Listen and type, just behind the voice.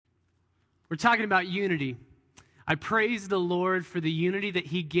We're talking about unity. I praise the Lord for the unity that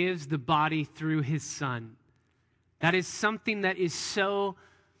he gives the body through his Son. That is something that is so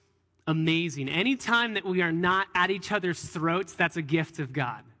amazing. Anytime that we are not at each other's throats, that's a gift of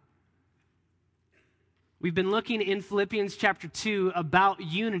God. We've been looking in Philippians chapter 2 about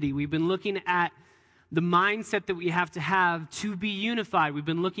unity. We've been looking at the mindset that we have to be unified. We've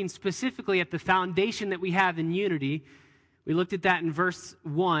been looking specifically at the foundation that we have in unity. We looked at that in verse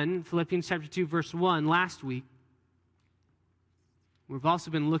 1, Philippians chapter 2, verse 1 last week. We've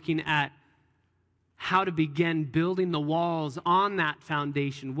also been looking at how to begin building the walls on that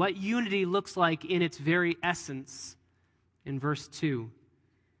foundation, what unity looks like in its very essence in verse 2.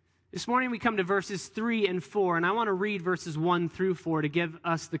 This morning we come to verses 3 and 4, and I want to read verses 1 through 4 to give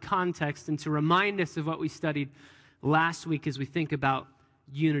us the context and to remind us of what we studied last week as we think about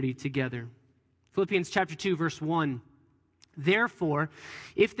unity together. Philippians chapter 2, verse 1. Therefore,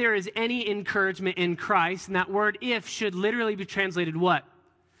 if there is any encouragement in Christ, and that word if should literally be translated what?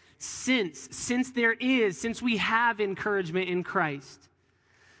 Since we have encouragement in Christ,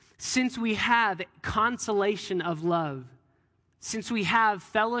 since we have consolation of love, since we have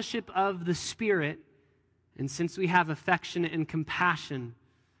fellowship of the Spirit, and since we have affection and compassion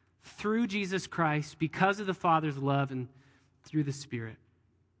through Jesus Christ because of the Father's love and through the Spirit.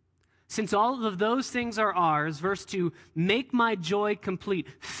 Since all of those things are ours, verse 2, make my joy complete,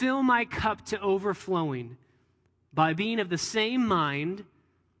 fill my cup to overflowing by being of the same mind,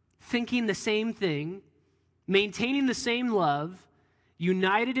 thinking the same thing, maintaining the same love,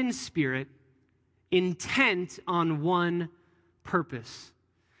 united in spirit, intent on one purpose.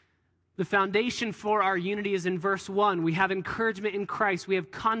 The foundation for our unity is in verse 1. We have encouragement in Christ. We have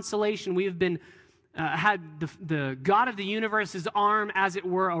consolation. We have been had the God of the universe's arm, as it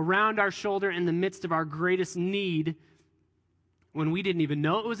were, around our shoulder in the midst of our greatest need when we didn't even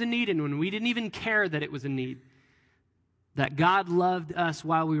know it was a need and when we didn't even care that it was a need. That God loved us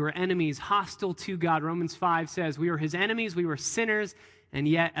while we were enemies, hostile to God. Romans 5 says we were his enemies, we were sinners, and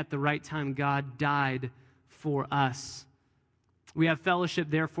yet at the right time God died for us. We have fellowship,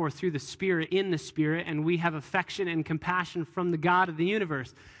 therefore, through the Spirit, in the Spirit, and we have affection and compassion from the God of the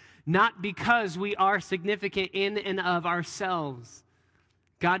universe. Not because we are significant in and of ourselves.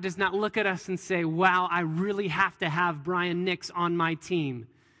 God does not look at us and say, wow, I really have to have Brian Nix on my team.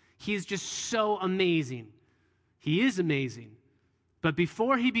 He is just so amazing. He is amazing. But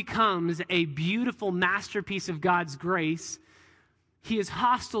before he becomes a beautiful masterpiece of God's grace, he is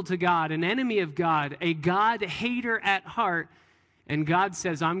hostile to God, an enemy of God, a God hater at heart. And God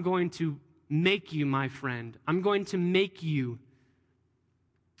says, I'm going to make you my friend. I'm going to make you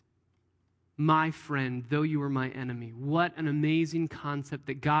my friend, though you were my enemy. What an amazing concept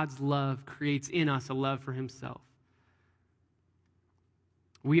that God's love creates in us, a love for himself.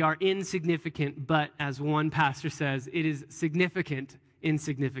 We are insignificant, but as one pastor says, it is significant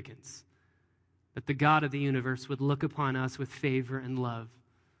insignificance that the God of the universe would look upon us with favor and love.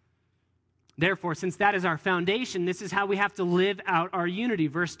 Therefore, since that is our foundation, this is how we have to live out our unity.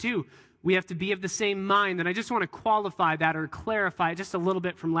 Verse 2, we have to be of the same mind. And I just want to qualify that or clarify just a little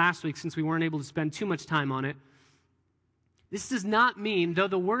bit from last week since we weren't able to spend too much time on it. This does not mean, though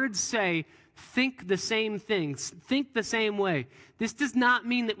the words say, think the same things, think the same way. This does not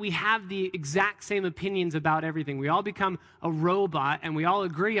mean that we have the exact same opinions about everything. We all become a robot and we all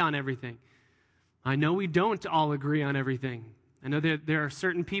agree on everything. I know we don't all agree on everything. I know that there are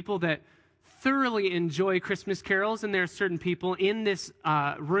certain people that thoroughly enjoy Christmas carols, and there are certain people in this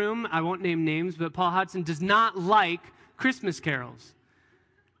room, I won't name names, but Paul Hudson does not like Christmas carols.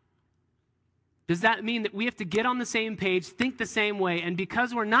 Does that mean that we have to get on the same page, think the same way, and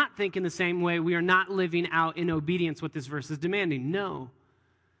because we're not thinking the same way, we are not living out in obedience what this verse is demanding? No.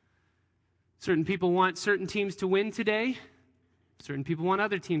 Certain people want certain teams to win today. Certain people want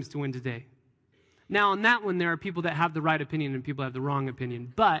other teams to win today. Now, on that one, there are people that have the right opinion and people have the wrong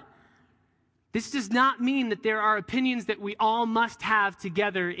opinion, but this does not mean that there are opinions that we all must have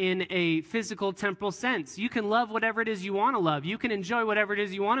together in a physical, temporal sense. You can love whatever it is you want to love. You can enjoy whatever it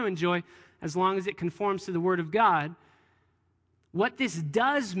is you want to enjoy as long as it conforms to the Word of God. What this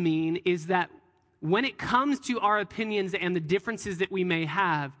does mean is that when it comes to our opinions and the differences that we may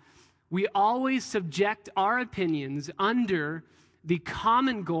have, we always subject our opinions under the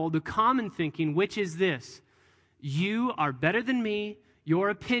common goal, the common thinking, which is this: you are better than me.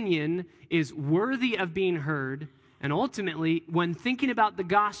 Your opinion is worthy of being heard. And ultimately, when thinking about the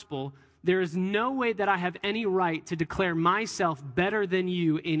gospel, there is no way that I have any right to declare myself better than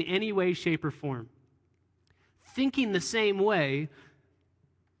you in any way, shape, or form. Thinking the same way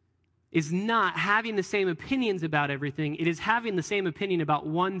is not having the same opinions about everything. It is having the same opinion about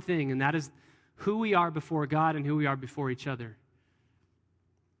one thing, and that is who we are before God and who we are before each other.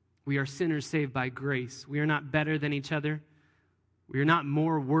 We are sinners saved by grace. We are not better than each other. We are not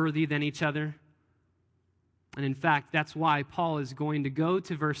more worthy than each other. And in fact, that's why Paul is going to go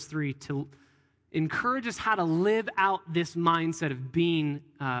to verse 3 to encourage us how to live out this mindset of being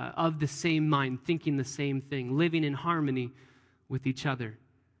of the same mind, thinking the same thing, living in harmony with each other.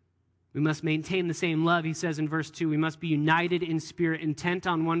 We must maintain the same love, he says in verse 2. We must be united in spirit, intent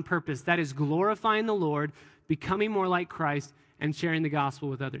on one purpose. That is glorifying the Lord, becoming more like Christ, and sharing the gospel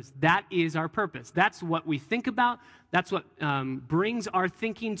with others. That is our purpose. That's what we think about. That's what brings our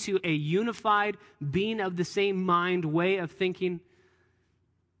thinking to a unified, being of the same mind way of thinking.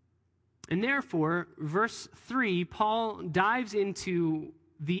 And therefore, verse 3, Paul dives into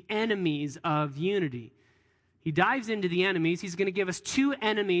the enemies of unity. He dives into the enemies. He's going to give us two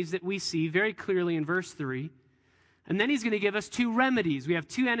enemies that we see very clearly in verse 3. And then he's going to give us two remedies. We have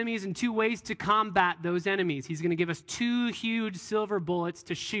two enemies and two ways to combat those enemies. He's going to give us two huge silver bullets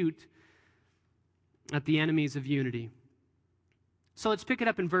to shoot at the enemies of unity. So let's pick it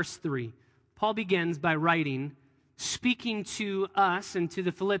up in verse 3. Paul begins by writing, speaking to us and to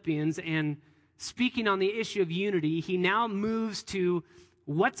the Philippians and speaking on the issue of unity. He now moves to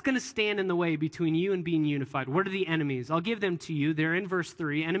what's going to stand in the way between you and being unified? What are the enemies? I'll give them to you. They're in verse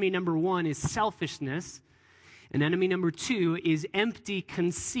 3. Enemy number 1 is selfishness. And enemy number 2 is empty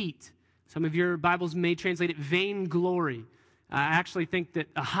conceit. Some of your Bibles may translate it vainglory. I actually think that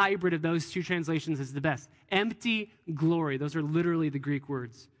a hybrid of those two translations is the best. Empty glory. Those are literally the Greek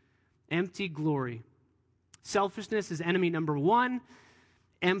words. Empty glory. Selfishness is enemy number 1.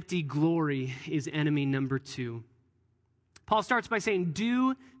 Empty glory is enemy number 2. Paul starts by saying,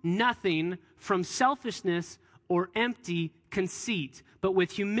 do nothing from selfishness or empty conceit, but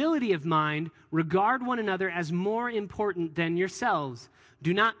with humility of mind, regard one another as more important than yourselves.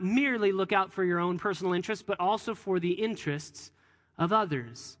 Do not merely look out for your own personal interests, but also for the interests of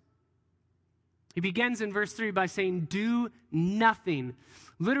others. He begins in verse 3 by saying, do nothing.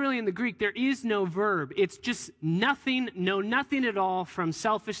 Literally in the Greek, there is no verb. It's just nothing, no nothing at all from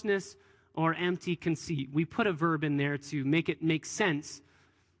selfishness or empty conceit. We put a verb in there to make it make sense.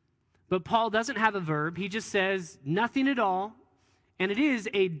 But Paul doesn't have a verb. He just says nothing at all. And it is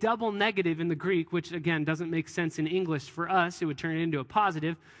a double negative in the Greek, which again doesn't make sense in English for us. It would turn it into a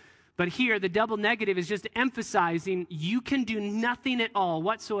positive. But here, the double negative is just emphasizing you can do nothing at all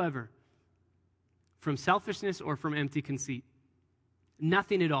whatsoever from selfishness or from empty conceit.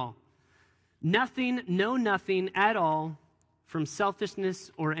 Nothing at all. Nothing, no nothing at all from selfishness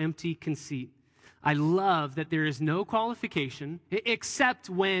or empty conceit. I love that there is no qualification except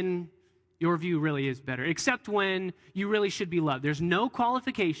when your view really is better, except when you really should be loved. There's no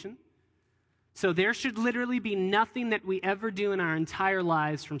qualification. So there should literally be nothing that we ever do in our entire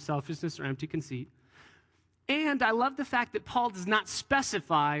lives from selfishness or empty conceit. And I love the fact that Paul does not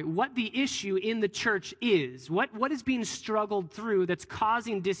specify what the issue in the church is, what is being struggled through that's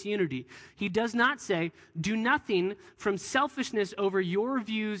causing disunity. He does not say, do nothing from selfishness over your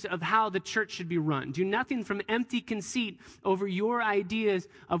views of how the church should be run. Do nothing from empty conceit over your ideas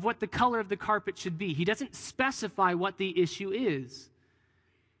of what the color of the carpet should be. He doesn't specify what the issue is.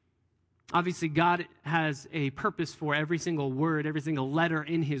 Obviously, God has a purpose for every single word, every single letter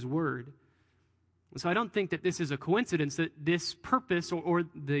in his word. So I don't think that this is a coincidence that this purpose or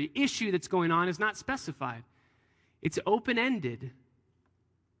the issue that's going on is not specified. It's open-ended.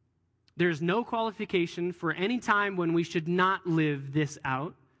 There's no qualification for any time when we should not live this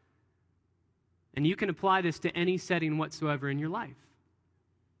out. And you can apply this to any setting whatsoever in your life.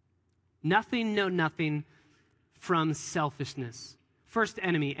 Nothing, no nothing from selfishness. First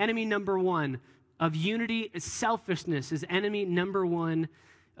enemy, enemy number 1 of unity is selfishness, is enemy number 1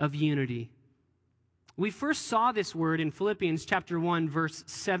 of unity. We first saw this word in Philippians chapter 1, verse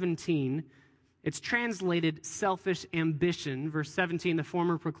 17. It's translated selfish ambition. Verse 17, the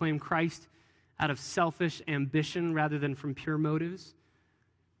former proclaimed Christ out of selfish ambition rather than from pure motives.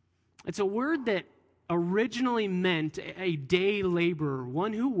 It's a word that originally meant a day laborer,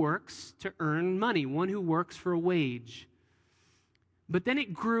 one who works to earn money, one who works for a wage. But then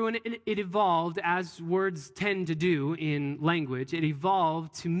it grew and it evolved, as words tend to do in language. It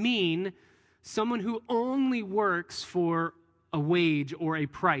evolved to mean someone who only works for a wage or a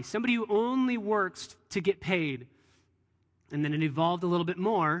price. Somebody who only works to get paid. And then it evolved a little bit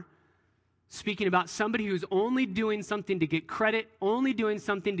more, speaking about somebody who's only doing something to get credit, only doing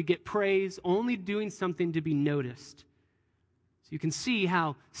something to get praise, only doing something to be noticed. So you can see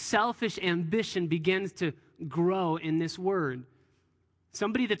how selfish ambition begins to grow in this word.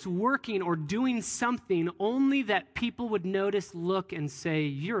 Somebody that's working or doing something only that people would notice, look, and say,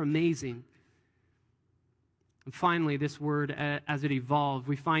 you're amazing. And finally, this word, as it evolved,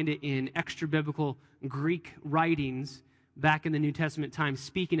 we find it in extra-biblical Greek writings back in the New Testament times,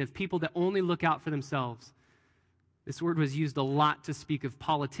 speaking of people that only look out for themselves. This word was used a lot to speak of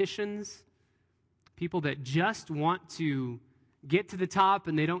politicians, people that just want to get to the top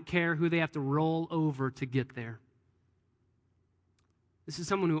and they don't care who they have to roll over to get there. This is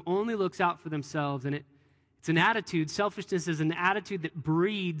someone who only looks out for themselves, and it's an attitude. Selfishness is an attitude that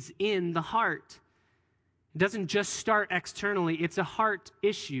breeds in the heart. It doesn't just start externally. It's a heart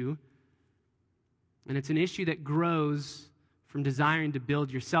issue, and it's an issue that grows from desiring to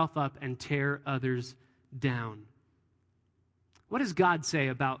build yourself up and tear others down. What does God say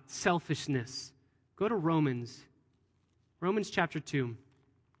about selfishness? Go to Romans chapter 2.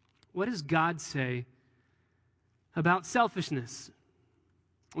 What does God say about selfishness?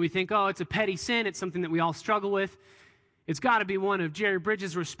 We think, oh, it's a petty sin. It's something that we all struggle with. It's got to be one of Jerry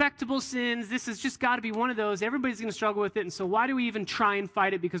Bridges' respectable sins. This has just got to be one of those. Everybody's going to struggle with it, and so why do we even try and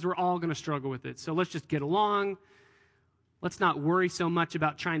fight it? Because we're all going to struggle with it. So let's just get along. Let's not worry so much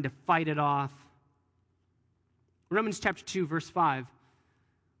about trying to fight it off. Romans chapter 2, verse 5.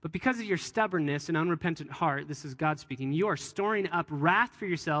 But because of your stubbornness and unrepentant heart, this is God speaking, you are storing up wrath for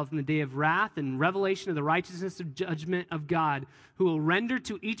yourselves in the day of wrath and revelation of the righteousness of judgment of God, who will render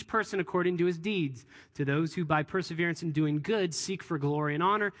to each person according to his deeds. To those who by perseverance in doing good seek for glory and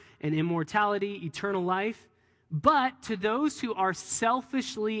honor and immortality, eternal life. But to those who are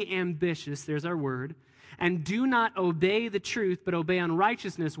selfishly ambitious, there's our word, and do not obey the truth but obey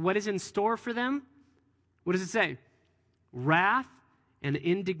unrighteousness, what is in store for them? What does it say? Wrath and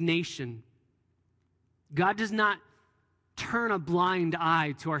indignation. God does not turn a blind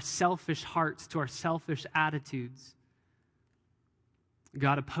eye to our selfish hearts, to our selfish attitudes.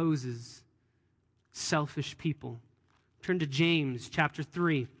 God opposes selfish people. Turn to James chapter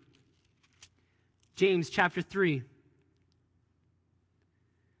 3. James chapter 3.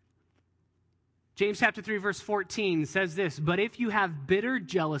 James chapter 3, verse 14 says this, but if you have bitter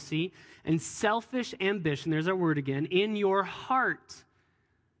jealousy and selfish ambition, there's our word again, in your heart,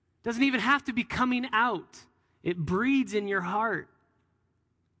 doesn't even have to be coming out. It breeds in your heart.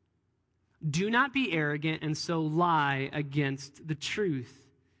 Do not be arrogant and so lie against the truth.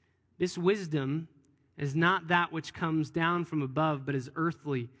 This wisdom is not that which comes down from above, but is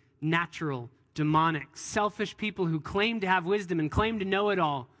earthly, natural, demonic. Selfish people who claim to have wisdom and claim to know it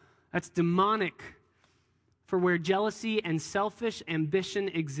all. That's demonic. For where jealousy and selfish ambition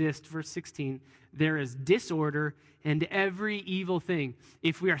exist, verse 16, there is disorder and every evil thing.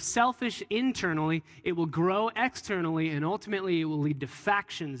 If we are selfish internally, it will grow externally, and ultimately it will lead to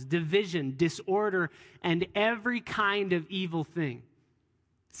factions, division, disorder, and every kind of evil thing.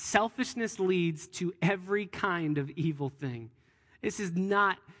 Selfishness leads to every kind of evil thing. This is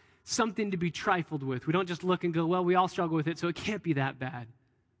not something to be trifled with. We don't just look and go, well, we all struggle with it, so it can't be that bad.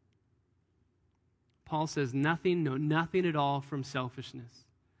 Paul says nothing at all from selfishness.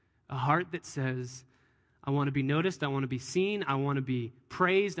 A heart that says, I want to be noticed, I want to be seen, I want to be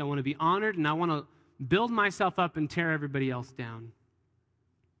praised, I want to be honored, and I want to build myself up and tear everybody else down.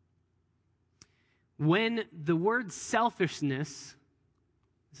 When the word selfishness,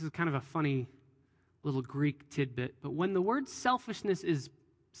 this is kind of a funny little Greek tidbit, but when the word selfishness is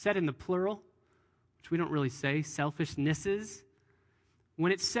said in the plural, which we don't really say, selfishnesses,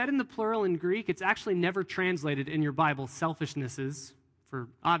 when it's said in the plural in Greek, it's actually never translated in your Bible, selfishnesses, for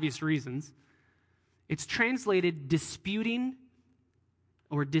obvious reasons. It's translated disputing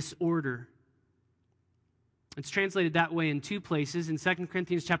or disorder. It's translated that way in two places, in 2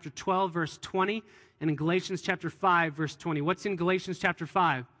 Corinthians chapter 12, verse 20, and in Galatians chapter 5, verse 20. What's in Galatians chapter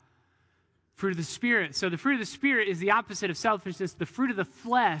 5? Fruit of the Spirit. So the fruit of the Spirit is the opposite of selfishness. The fruit of the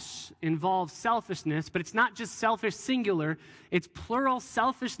flesh involves selfishness, but it's not just selfish singular. It's plural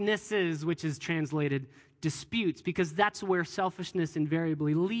selfishnesses, which is translated disputes, because that's where selfishness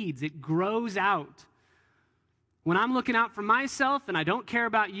invariably leads. It grows out. When I'm looking out for myself and I don't care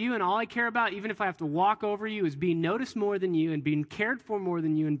about you, and all I care about, even if I have to walk over you, is being noticed more than you and being cared for more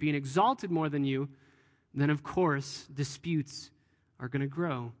than you and being exalted more than you, then of course disputes are going to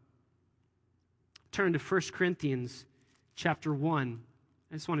grow. Turn to 1 Corinthians chapter 1.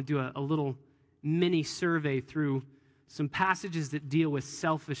 I just want to do a little mini survey through some passages that deal with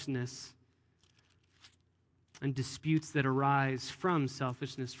selfishness and disputes that arise from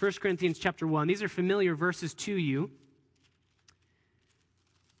selfishness. 1 Corinthians chapter 1. These are familiar verses to you.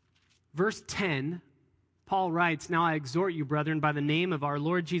 Verse 10, Paul writes, now I exhort you, brethren, by the name of our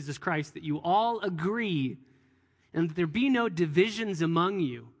Lord Jesus Christ, that you all agree and that there be no divisions among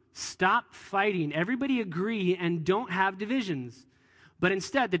you. Stop fighting. Everybody agree and don't have divisions. But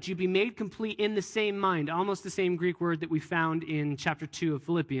instead, that you be made complete in the same mind. Almost the same Greek word that we found in chapter 2 of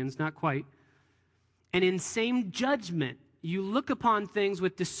Philippians, not quite. And in same judgment, you look upon things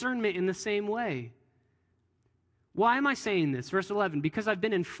with discernment in the same way. Why am I saying this? Verse 11, because I've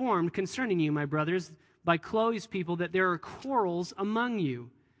been informed concerning you, my brothers, by Chloe's people, that there are quarrels among you.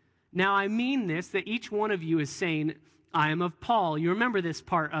 Now I mean this, that each one of you is saying, I am of Paul. You remember this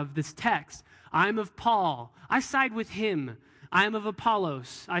part of this text. I am of Paul. I side with him. I am of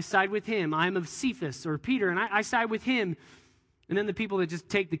Apollos. I side with him. I am of Cephas or Peter, and I side with him. And then the people that just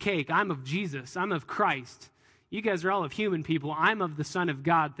take the cake. I'm of Jesus. I'm of Christ. You guys are all of human people. I'm of the Son of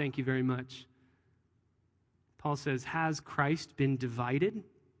God. Thank you very much. Paul says, has Christ been divided?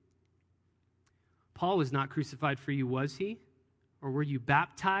 Paul was not crucified for you, was he? Or were you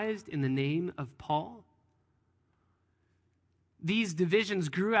baptized in the name of Paul? These divisions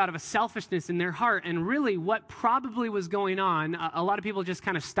grew out of a selfishness in their heart, and really what probably was going on, a lot of people just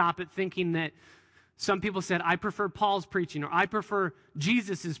kind of stop at thinking that some people said, I prefer Paul's preaching, or I prefer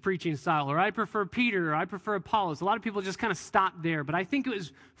Jesus' preaching style, or I prefer Peter, or I prefer Apollos. A lot of people just kind of stopped there, but I think it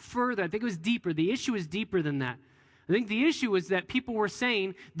was further. I think it was deeper. The issue is deeper than that. I think the issue was that people were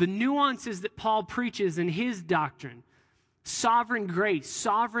saying the nuances that Paul preaches in his doctrine, sovereign grace,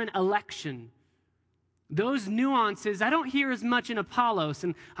 sovereign election, those nuances, I don't hear as much in Apollos,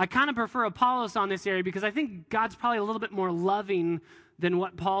 and I kind of prefer Apollos on this area because I think God's probably a little bit more loving than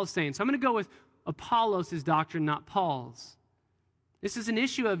what Paul's saying. So I'm going to go with Apollos' doctrine, not Paul's. This is an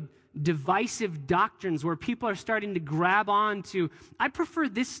issue of divisive doctrines where people are starting to grab on to, I prefer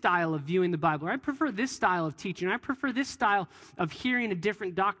this style of viewing the Bible, or I prefer this style of teaching, or I prefer this style of hearing a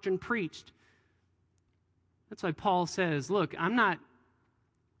different doctrine preached. That's why Paul says, look, I'm not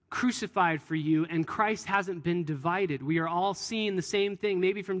crucified for you, and Christ hasn't been divided. We are all seeing the same thing,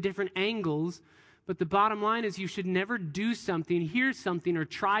 maybe from different angles, but the bottom line is you should never do something, hear something, or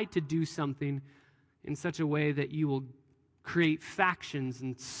try to do something in such a way that you will create factions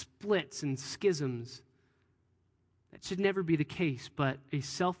and splits and schisms. That should never be the case, but a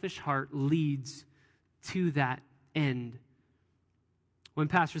selfish heart leads to that end. One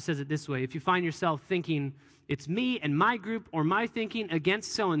pastor says it this way: if you find yourself thinking, it's me and my group or my thinking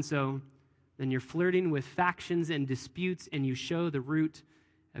against so-and-so, then you're flirting with factions and disputes, and you show the root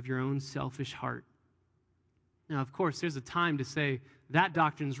of your own selfish heart. Now, of course, there's a time to say, that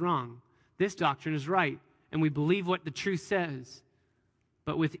doctrine's wrong, this doctrine is right, and we believe what the truth says.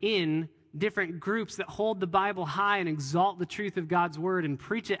 But within different groups that hold the Bible high and exalt the truth of God's word and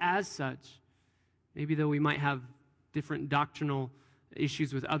preach it as such, maybe though we might have different doctrinal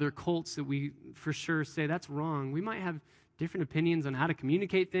issues with other cults that we for sure say that's wrong. We might have different opinions on how to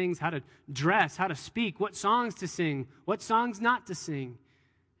communicate things, how to dress, how to speak, what songs to sing, what songs not to sing.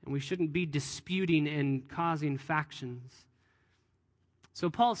 And we shouldn't be disputing and causing factions. So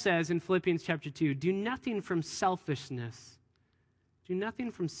Paul says in Philippians chapter 2, do nothing from selfishness. Do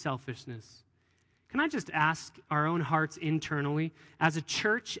nothing from selfishness. Can I just ask our own hearts internally, as a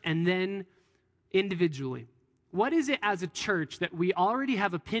church and then individually? What is it as a church that we already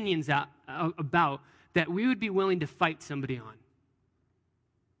have opinions about that we would be willing to fight somebody on?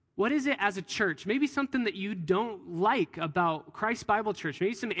 What is it as a church? Maybe something that you don't like about Christ Bible Church.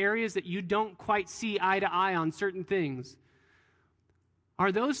 Maybe some areas that you don't quite see eye to eye on certain things.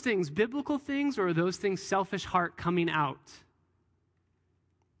 Are those things biblical things, or are those things selfish heart coming out?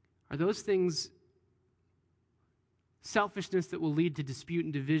 Are those things selfishness that will lead to dispute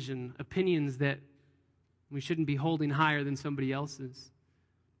and division, opinions that we shouldn't be holding higher than somebody else's?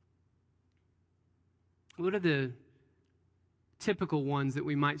 What are the typical ones that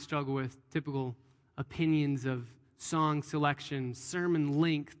we might struggle with? Typical opinions of song selection, sermon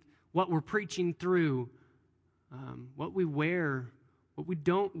length, what we're preaching through, what we wear, what we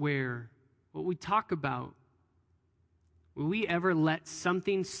don't wear, what we talk about. Will we ever let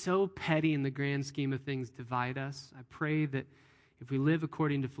something so petty in the grand scheme of things divide us? I pray that if we live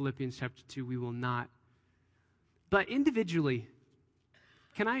according to Philippians chapter 2, we will not. But individually,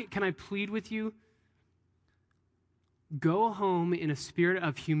 can I plead with you? Go home in a spirit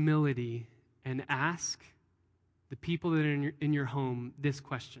of humility and ask the people that are in your home this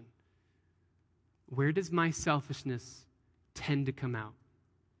question: where does my selfishness tend to come out?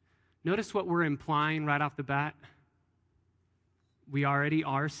 Notice what we're implying right off the bat. We already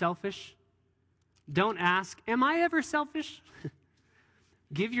are selfish. Don't ask, am I ever selfish?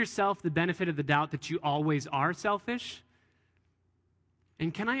 Give yourself the benefit of the doubt that you always are selfish.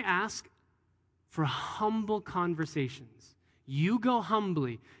 And can I ask for humble conversations? You go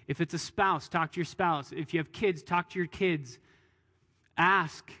humbly. If it's a spouse, talk to your spouse. If you have kids, talk to your kids.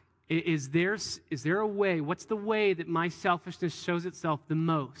 Ask, is there a way? What's the way that my selfishness shows itself the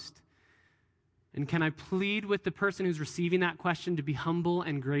most? And can I plead with the person who's receiving that question to be humble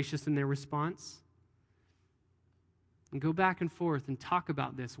and gracious in their response? And go back and forth and talk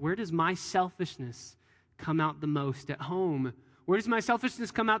about this. Where does my selfishness come out the most at home? Where does my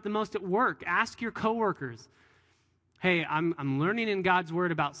selfishness come out the most at work? Ask your coworkers. Hey, I'm learning in God's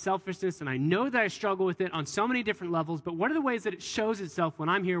word about selfishness, and I know that I struggle with it on so many different levels, but what are the ways that it shows itself when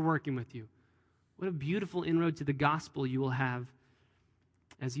I'm here working with you? What a beautiful inroad to the gospel you will have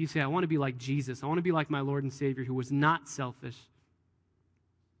as you say, I want to be like Jesus. I want to be like my Lord and Savior who was not selfish.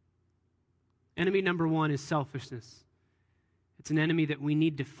 Enemy number one is selfishness. It's an enemy that we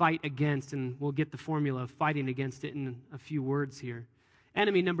need to fight against, and we'll get the formula of fighting against it in a few words here.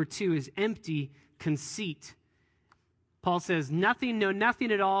 Enemy number two is empty conceit. Paul says, know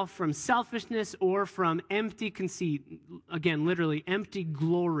nothing at all from selfishness or from empty conceit. Again, literally, empty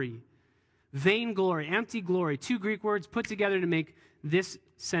glory. Vain glory, empty glory. Two Greek words put together to make this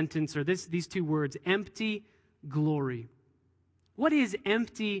sentence, or these two words, empty glory. What is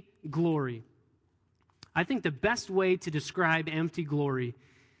empty glory? I think the best way to describe empty glory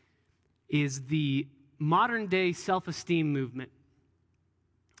is the modern-day self-esteem movement.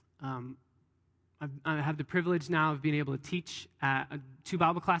 I have the privilege now of being able to teach 2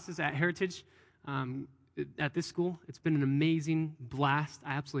 Bible classes at Heritage at this school. It's been an amazing blast.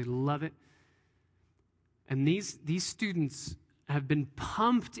 I absolutely love it. And these students have been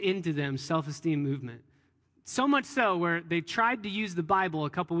pumped into them self-esteem movement. So much so where they tried to use the Bible a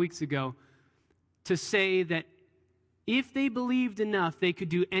couple weeks ago to say that if they believed enough, they could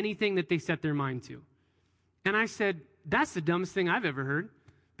do anything that they set their mind to. And I said, that's the dumbest thing I've ever heard.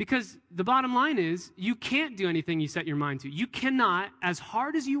 Because the bottom line is, you can't do anything you set your mind to. You cannot, as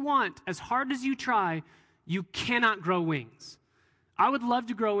hard as you want, as hard as you try, you cannot grow wings. I would love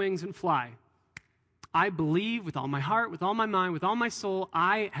to grow wings and fly. I believe with all my heart, with all my mind, with all my soul,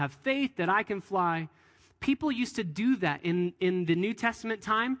 I have faith that I can fly. People used to do that in the New Testament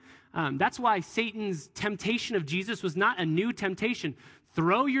time. That's why Satan's temptation of Jesus was not a new temptation.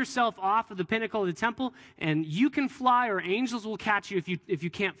 Throw yourself off of the pinnacle of the temple, and you can fly, or angels will catch you if you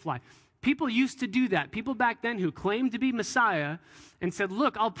can't fly. People used to do that. People back then who claimed to be Messiah and said,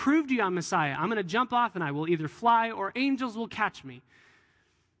 look, I'll prove to you I'm Messiah. I'm going to jump off, and I will either fly or angels will catch me.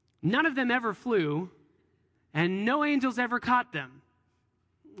 None of them ever flew, and no angels ever caught them.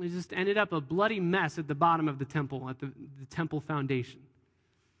 It just ended up a bloody mess at the bottom of the temple, at the temple foundation.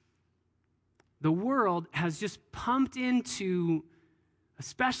 The world has just pumped into,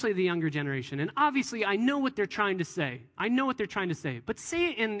 especially the younger generation. And obviously, I know what they're trying to say. But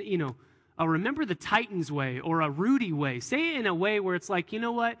say it in, a Remember the Titans way or a Rudy way. Say it in a way where it's like, you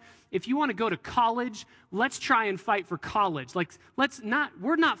know what? If you want to go to college, let's try and fight for college. Like,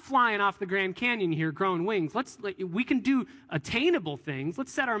 we're not flying off the Grand Canyon here growing wings. We can do attainable things.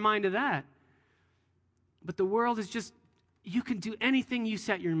 Let's set our mind to that. But the world is just, you can do anything you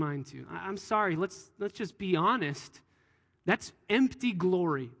set your mind to. I'm sorry, let's just be honest. That's empty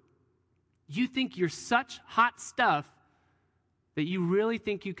glory. You think you're such hot stuff that you really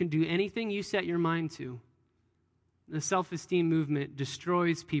think you can do anything you set your mind to. The self-esteem movement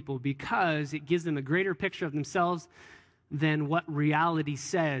destroys people because it gives them a greater picture of themselves than what reality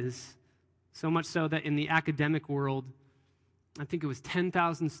says. So much so that in the academic world, I think it was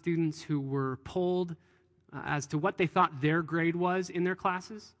 10,000 students who were polled as to what they thought their grade was in their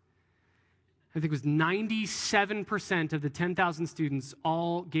classes. I think it was 97% of the 10,000 students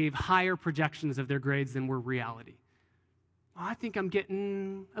all gave higher projections of their grades than were reality. Oh, I think I'm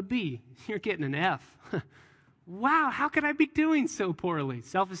getting a B. You're getting an F. Wow, how could I be doing so poorly?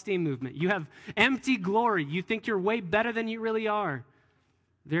 Self-esteem movement. You have empty glory. You think you're way better than you really are.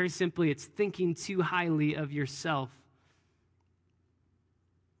 Very simply, it's thinking too highly of yourself.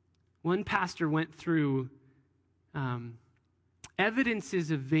 One pastor went through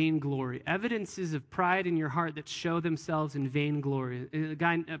evidences of vainglory, evidences of pride in your heart that show themselves in vainglory.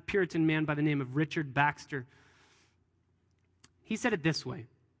 A Puritan man by the name of Richard Baxter, he said it this way: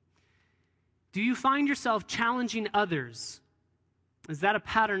 do you find yourself challenging others? Is that a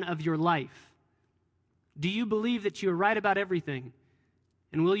pattern of your life? Do you believe that you are right about everything?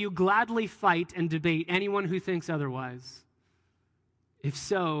 And will you gladly fight and debate anyone who thinks otherwise? If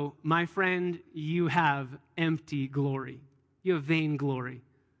so, my friend, you have empty glory. You have vain glory.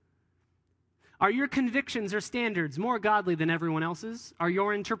 Are your convictions or standards more godly than everyone else's? Are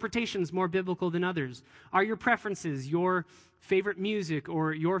your interpretations more biblical than others? Are your preferences, your favorite music,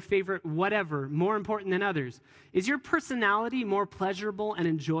 or your favorite whatever more important than others? Is your personality more pleasurable and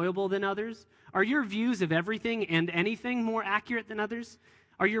enjoyable than others? Are your views of everything and anything more accurate than others?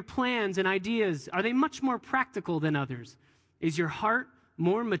 Are your plans and ideas, are they much more practical than others? Is your heart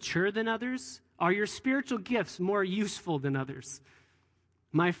more mature than others? Are your spiritual gifts more useful than others?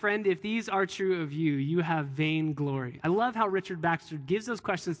 My friend, if these are true of you, you have vain glory. I love how Richard Baxter gives those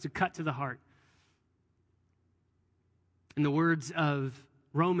questions to cut to the heart. In the words of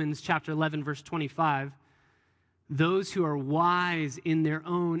Romans chapter 11, verse 25, those who are wise in their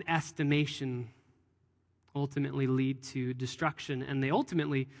own estimation ultimately lead to destruction. And they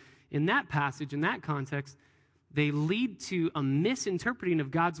ultimately, in that passage, in that context, they lead to a misinterpreting of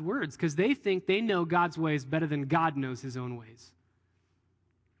God's words because they think they know God's ways better than God knows his own ways.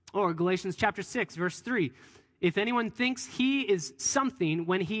 Or Galatians chapter 6, verse 3. If anyone thinks he is something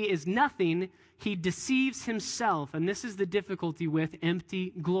when he is nothing, he deceives himself. And this is the difficulty with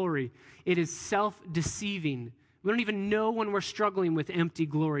empty glory. It is self-deceiving. We don't even know when we're struggling with empty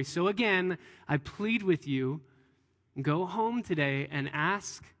glory. So again, I plead with you, go home today and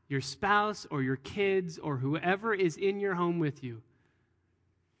ask your spouse or your kids or whoever is in your home with you,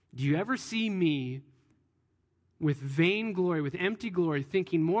 do you ever see me with vain glory, with empty glory,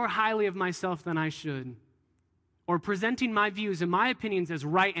 thinking more highly of myself than I should, or presenting my views and my opinions as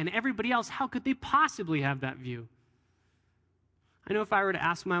right, and everybody else, how could they possibly have that view? I know if I were to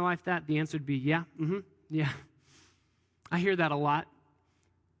ask my wife that, the answer would be, yeah. I hear that a lot.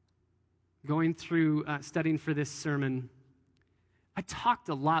 Going through studying for this sermon, I talked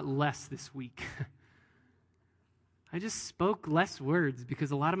a lot less this week. I just spoke less words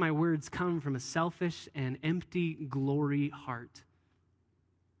because a lot of my words come from a selfish and empty glory heart.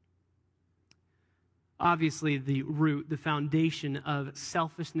 Obviously, the root, the foundation of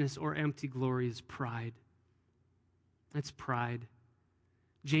selfishness or empty glory is pride. That's pride.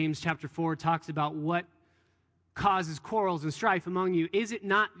 James chapter 4 talks about what causes quarrels and strife among you. Is it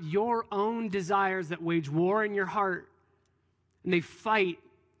not your own desires that wage war in your heart? And they fight.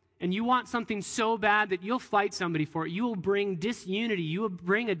 And you want something so bad that you'll fight somebody for it. You will bring disunity. You will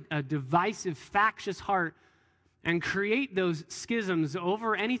bring a divisive, factious heart and create those schisms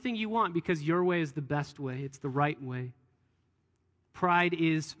over anything you want because your way is the best way. It's the right way. Pride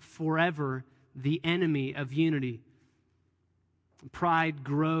is forever the enemy of unity. Pride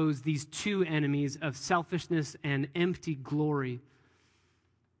grows these two enemies of selfishness and empty glory.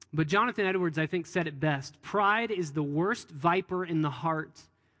 But Jonathan Edwards, I think, said it best. Pride is the worst viper in the heart.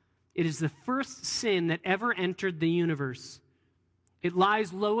 It is the first sin that ever entered the universe. It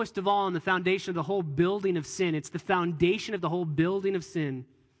lies lowest of all on the foundation of the whole building of sin. It's the foundation of the whole building of sin.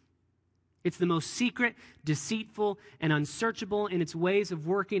 It's the most secret, deceitful, and unsearchable in its ways of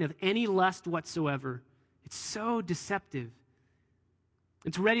working of any lust whatsoever. It's so deceptive.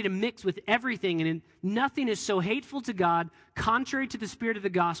 It's ready to mix with everything, and nothing is so hateful to God, contrary to the spirit of the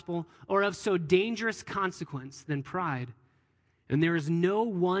gospel, or of so dangerous consequence than pride. And there is no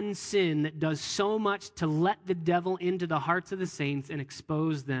one sin that does so much to let the devil into the hearts of the saints and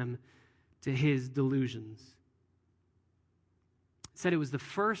expose them to his delusions. It said it was the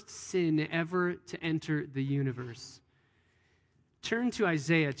first sin ever to enter the universe. Turn to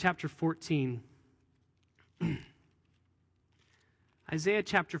Isaiah chapter 14. Isaiah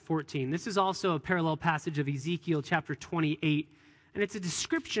chapter 14. This is also a parallel passage of Ezekiel chapter 28, and it's a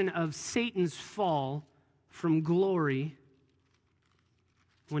description of Satan's fall from glory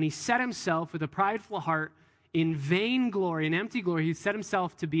when he set himself with a prideful heart in vain glory and empty glory. He set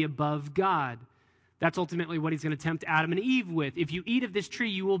himself to be above God. That's ultimately what he's going to tempt Adam and Eve with. If you eat of this tree,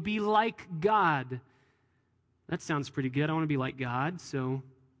 you will be like God. That sounds pretty good. I want to be like God, so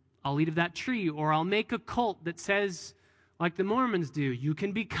I'll eat of that tree, or I'll make a cult that says, like the Mormons do, you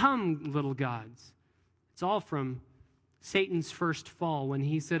can become little gods. It's all from Satan's first fall when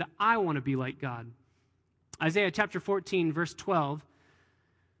he said, I want to be like God. Isaiah chapter 14, verse 12.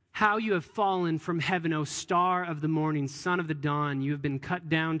 How you have fallen from heaven, O star of the morning, son of the dawn. You have been cut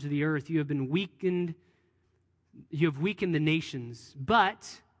down to the earth. You have weakened the nations.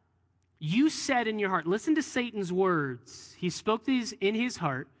 But you said in your heart, listen to Satan's words. He spoke these in his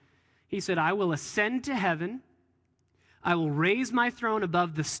heart. He said, I will ascend to heaven. I will raise my throne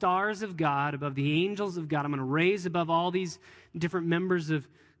above the stars of God, above the angels of God. I'm going to raise above all these different members of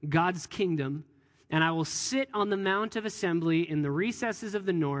God's kingdom. And I will sit on the mount of assembly in the recesses of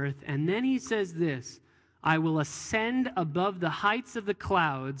the north. And then he says this, I will ascend above the heights of the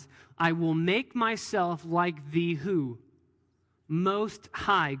clouds. I will make myself like the who? Most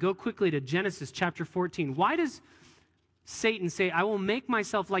High. Go quickly to Genesis chapter 14. Why does Satan say, I will make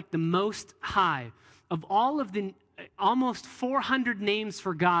myself like the Most High? Of all of the almost 400 names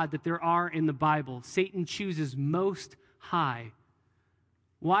for God that there are in the Bible, Satan chooses Most High.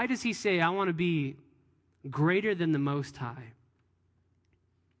 Why does he say, I want to be greater than the Most High?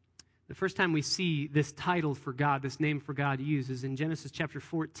 The first time we see this title for God, this name for God used, is in Genesis chapter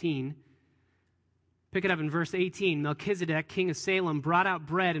 14. Pick it up in verse 18. Melchizedek, king of Salem, brought out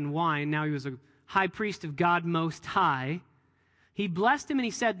bread and wine. Now he was a high priest of God Most High. He blessed him and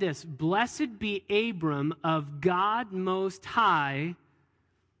he said this, Blessed be Abram of God Most High,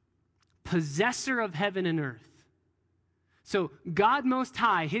 possessor of heaven and earth. So God Most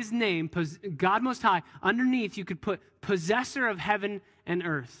High, his name, God Most High, underneath you could put possessor of heaven and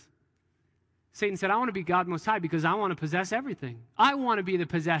earth. Satan said, I want to be God Most High because I want to possess everything. I want to be the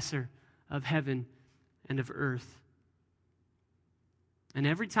possessor of heaven and of earth. And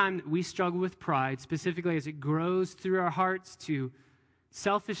every time that we struggle with pride, specifically as it grows through our hearts to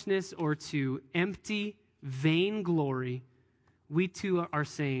selfishness or to empty, vain glory, we too are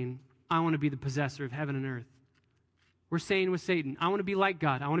saying, I want to be the possessor of heaven and earth. We're saying with Satan, I want to be like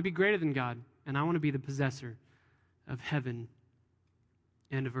God. I want to be greater than God. And I want to be the possessor of heaven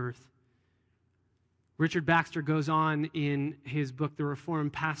and of earth. Richard Baxter goes on in his book, The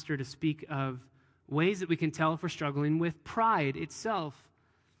Reformed Pastor, to speak of ways that we can tell if we're struggling with pride itself.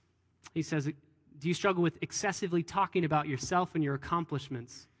 He says, do you struggle with excessively talking about yourself and your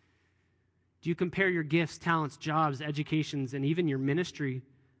accomplishments? Do you compare your gifts, talents, jobs, educations, and even your ministry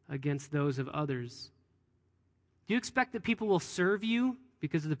against those of others? Do you expect that people will serve you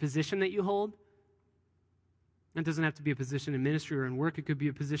because of the position that you hold? That doesn't have to be a position in ministry or in work. It could be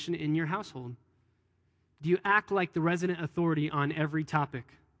a position in your household. Do you act like the resident authority on every topic?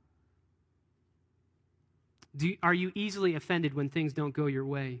 Are you easily offended when things don't go your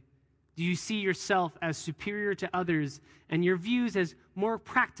way? Do you see yourself as superior to others and your views as more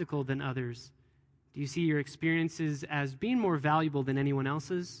practical than others? Do you see your experiences as being more valuable than anyone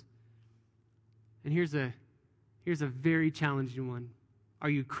else's? And here's a very challenging one.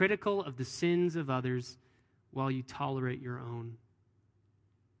 Are you critical of the sins of others while you tolerate your own?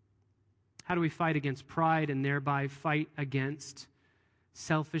 How do we fight against pride and thereby fight against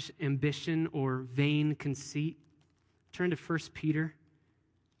selfish ambition or vain conceit? Turn to 1 Peter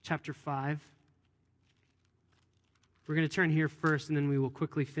chapter 5. We're going to turn here first, and then we will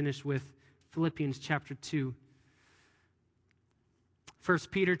quickly finish with Philippians chapter 2. 1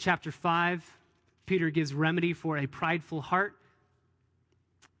 Peter chapter 5, Peter gives remedy for a prideful heart.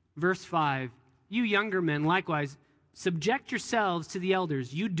 Verse 5, you younger men, likewise, subject yourselves to the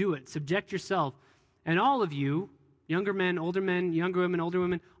elders. You do it. Subject yourself. And all of you, younger men, younger women, older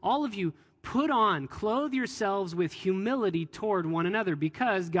women, all of you, clothe yourselves with humility toward one another,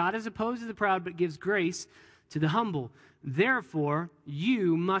 because God is opposed to the proud, but gives grace to the humble. Therefore,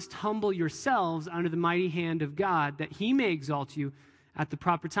 you must humble yourselves under the mighty hand of God, that he may exalt you at the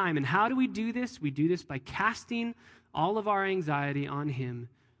proper time. And how do we do this? We do this by casting all of our anxiety on him,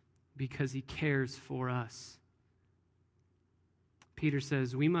 because he cares for us. Peter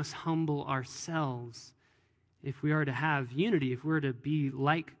says we must humble ourselves if we are to have unity, if we're to be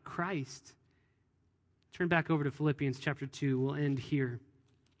like Christ. Turn back over to Philippians chapter 2. We'll end here.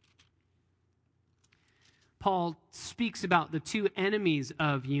 Paul speaks about the two enemies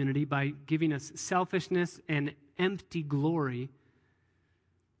of unity by giving us selfishness and empty glory.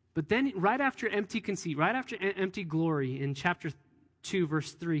 But then right after empty conceit, right after empty glory in chapter 2,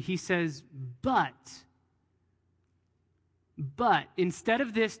 verse 3, he says, but instead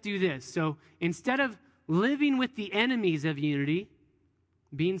of this, do this. So instead of living with the enemies of unity,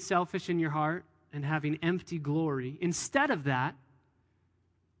 being selfish in your heart and having empty glory, instead of that,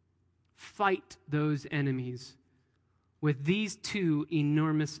 fight those enemies with these two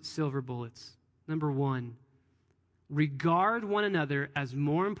enormous silver bullets. Number one, regard one another as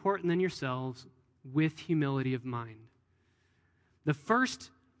more important than yourselves with humility of mind. The first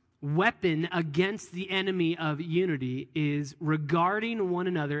weapon against the enemy of unity is regarding one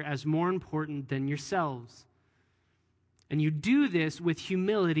another as more important than yourselves. And you do this with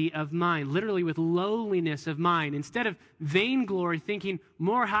humility of mind, literally with lowliness of mind. Instead of vainglory, thinking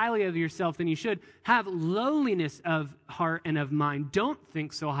more highly of yourself than you should, have lowliness of heart and of mind. Don't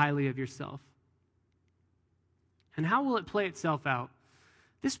think so highly of yourself. And how will it play itself out?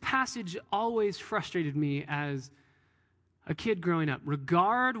 This passage always frustrated me as a kid growing up.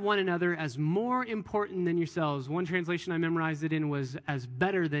 Regard one another as more important than yourselves. One translation I memorized it in was as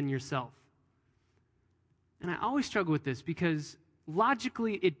better than yourself. And I always struggle with this because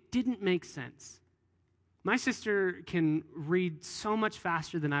logically it didn't make sense. My sister can read so much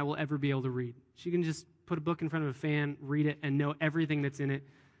faster than I will ever be able to read. She can just put a book in front of a fan, read it, and know everything that's in it.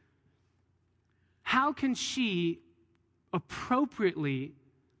 How can she appropriately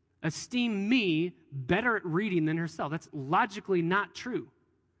esteem me better at reading than herself? That's logically not true.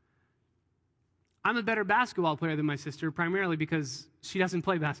 I'm a better basketball player than my sister, primarily because she doesn't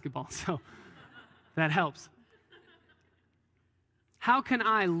play basketball, so that helps. How can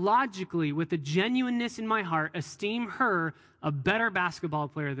I logically, with a genuineness in my heart, esteem her a better basketball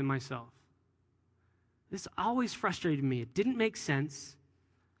player than myself? This always frustrated me. It didn't make sense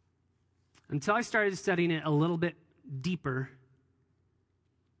until I started studying it a little bit deeper.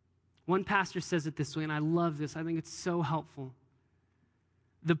 One pastor says it this way, and I love this. I think it's so helpful.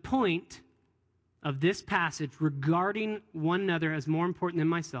 The point of this passage regarding one another as more important than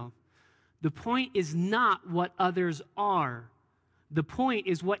myself, the point is not what others are. The point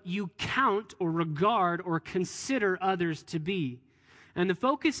is what you count or regard or consider others to be. And the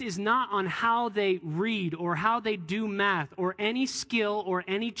focus is not on how they read or how they do math or any skill or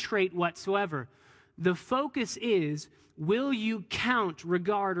any trait whatsoever. The focus is, will you count,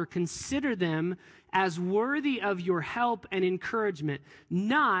 regard, or consider them as worthy of your help and encouragement?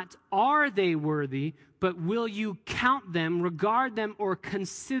 Not are they worthy, but will you count them, regard them, or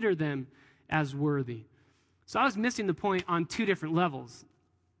consider them as worthy? So I was missing the point on two different levels.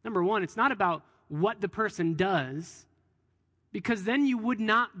 Number one, it's not about what the person does, because then you would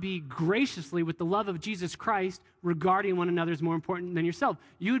not be graciously, with the love of Jesus Christ, regarding one another as more important than yourself.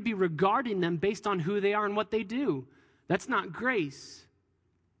 You would be regarding them based on who they are and what they do. That's not grace.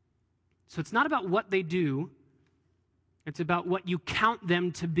 So it's not about what they do. It's about what you count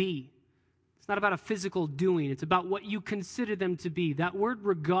them to be. It's not about a physical doing. It's about what you consider them to be. That word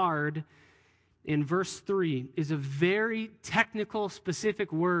regard in verse 3 is a very technical,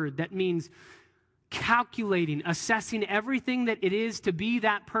 specific word that means calculating, assessing everything that it is to be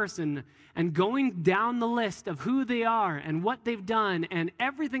that person and going down the list of who they are and what they've done and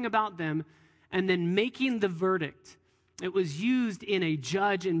everything about them, and then making the verdict. It was used in a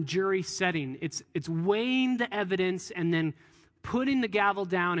judge and jury setting. It's weighing the evidence and then putting the gavel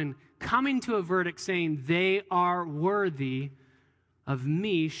down and coming to a verdict saying they are worthy of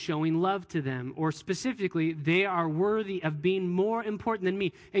me showing love to them, or specifically, they are worthy of being more important than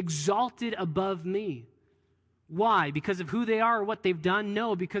me, exalted above me. Why? Because of who they are or what they've done?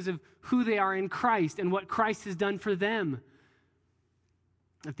 No, because of who they are in Christ and what Christ has done for them.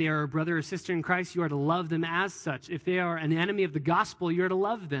 If they are a brother or sister in Christ, you are to love them as such. If they are an enemy of the gospel, you are to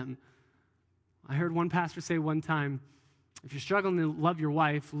love them. I heard one pastor say one time, if you're struggling to love your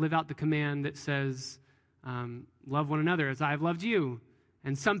wife, live out the command that says, love one another as I have loved you.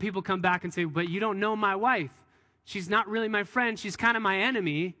 And some people come back and say, but you don't know my wife. She's not really my friend. She's kind of my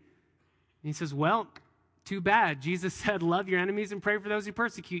enemy. And he says, well, too bad. Jesus said, love your enemies and pray for those who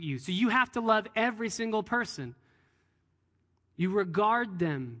persecute you. So you have to love every single person. You regard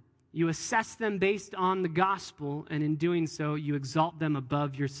them. You assess them based on the gospel. And in doing so, you exalt them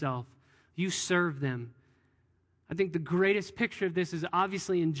above yourself. You serve them. I think the greatest picture of this is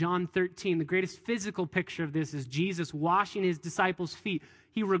obviously in John 13. The greatest physical picture of this is Jesus washing his disciples' feet.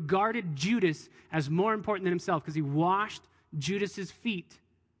 He regarded Judas as more important than himself because he washed Judas's feet.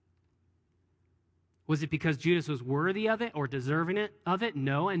 Was it because Judas was worthy of it or deserving of it?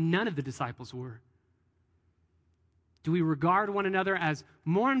 No, and none of the disciples were. Do we regard one another as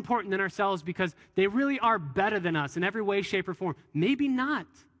more important than ourselves because they really are better than us in every way, shape, or form? Maybe not.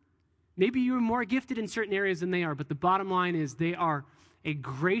 Maybe you're more gifted in certain areas than they are, but the bottom line is they are a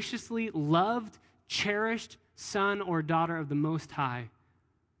graciously loved, cherished son or daughter of the Most High.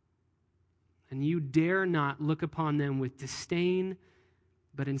 And you dare not look upon them with disdain,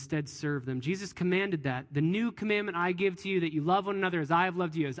 but instead serve them. Jesus commanded that. The new commandment I give to you, that you love one another as I have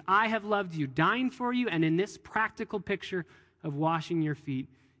loved you, as I have loved you, dying for you, and in this practical picture of washing your feet,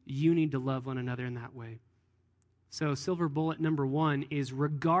 you need to love one another in that way. So silver bullet number 1 is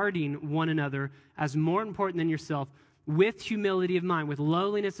regarding one another as more important than yourself with humility of mind, with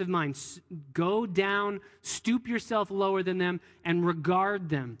lowliness of mind. Go down, stoop yourself lower than them, and regard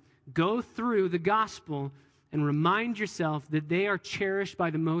them. Go through the gospel and remind yourself that they are cherished by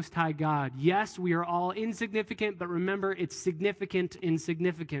the Most High God. Yes, we are all insignificant, but remember, it's significant in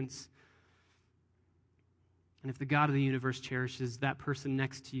significance. And if the God of the universe cherishes that person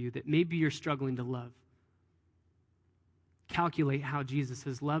next to you that maybe you're struggling to love, calculate how Jesus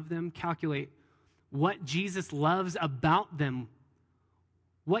has loved them. Calculate what Jesus loves about them,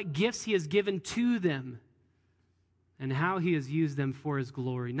 what gifts he has given to them, and how he has used them for his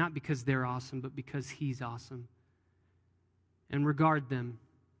glory, not because they're awesome, but because he's awesome. And regard them.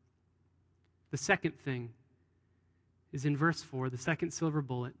 The second thing is in verse 4, the second silver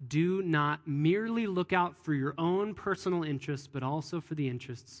bullet. Do not merely look out for your own personal interests, but also for the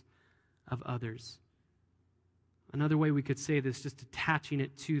interests of others. Another way we could say this, just attaching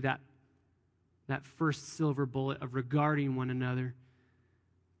it to that first silver bullet of regarding one another.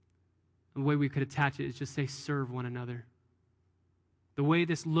 The way we could attach it is just say, serve one another. The way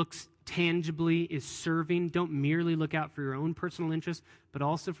this looks tangibly is serving. Don't merely look out for your own personal interests, but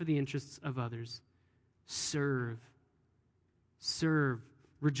also for the interests of others. Serve. Serve.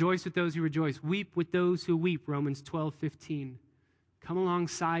 Rejoice with those who rejoice. Weep with those who weep, Romans 12:15. Come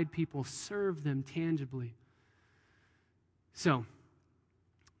alongside people. Serve them tangibly. So,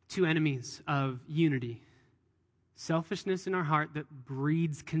 two enemies of unity. Selfishness in our heart that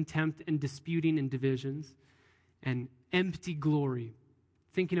breeds contempt and disputing and divisions, and empty glory,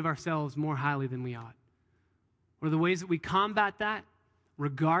 thinking of ourselves more highly than we ought. What are the ways that we combat that?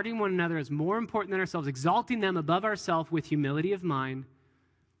 Regarding one another as more important than ourselves, exalting them above ourselves with humility of mind,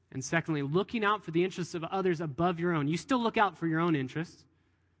 and secondly, looking out for the interests of others above your own. You still look out for your own interests.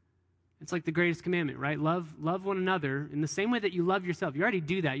 It's like the greatest commandment, right? Love one another in the same way that you love yourself. You already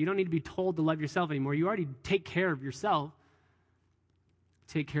do that. You don't need to be told to love yourself anymore. You already take care of yourself.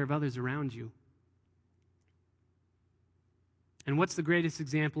 Take care of others around you. And what's the greatest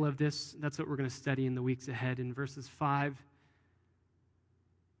example of this? That's what we're going to study in the weeks ahead in verses 5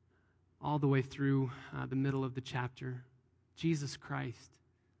 all the way through the middle of the chapter. Jesus Christ.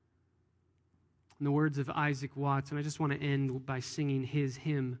 In the words of Isaac Watts, and I just want to end by singing his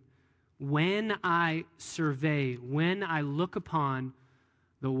hymn. When I survey, when I look upon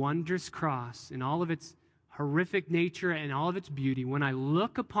the wondrous cross in all of its horrific nature and all of its beauty, when I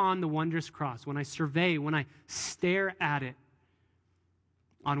look upon the wondrous cross, when I survey, when I stare at it,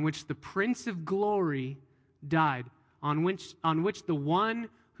 on which the Prince of Glory died, on which the one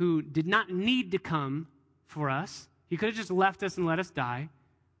who did not need to come for us, he could have just left us and let us die.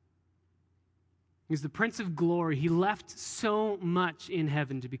 He's the Prince of Glory. He left so much in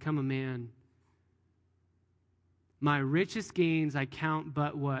heaven to become a man. My richest gains I count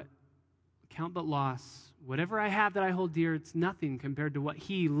but what? Count but loss. Whatever I have that I hold dear, it's nothing compared to what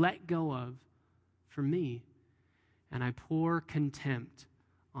he let go of for me. And I pour contempt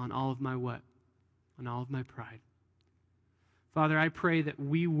on all of my what? On all of my pride. Father, I pray that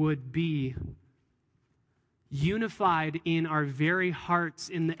we would be unified in our very hearts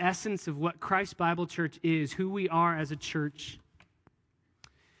in the essence of what Christ Bible Church is, who we are as a church.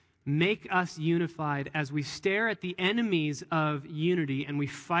 Make us unified as we stare at the enemies of unity and we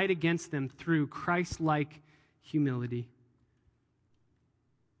fight against them through Christ-like humility.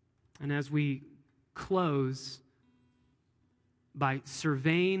 And as we close by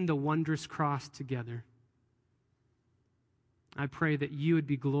surveying the wondrous cross together, I pray that you would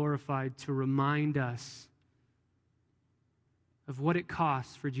be glorified to remind us of what it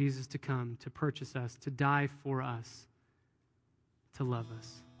costs for Jesus to come, to purchase us, to die for us, to love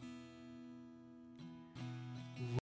us.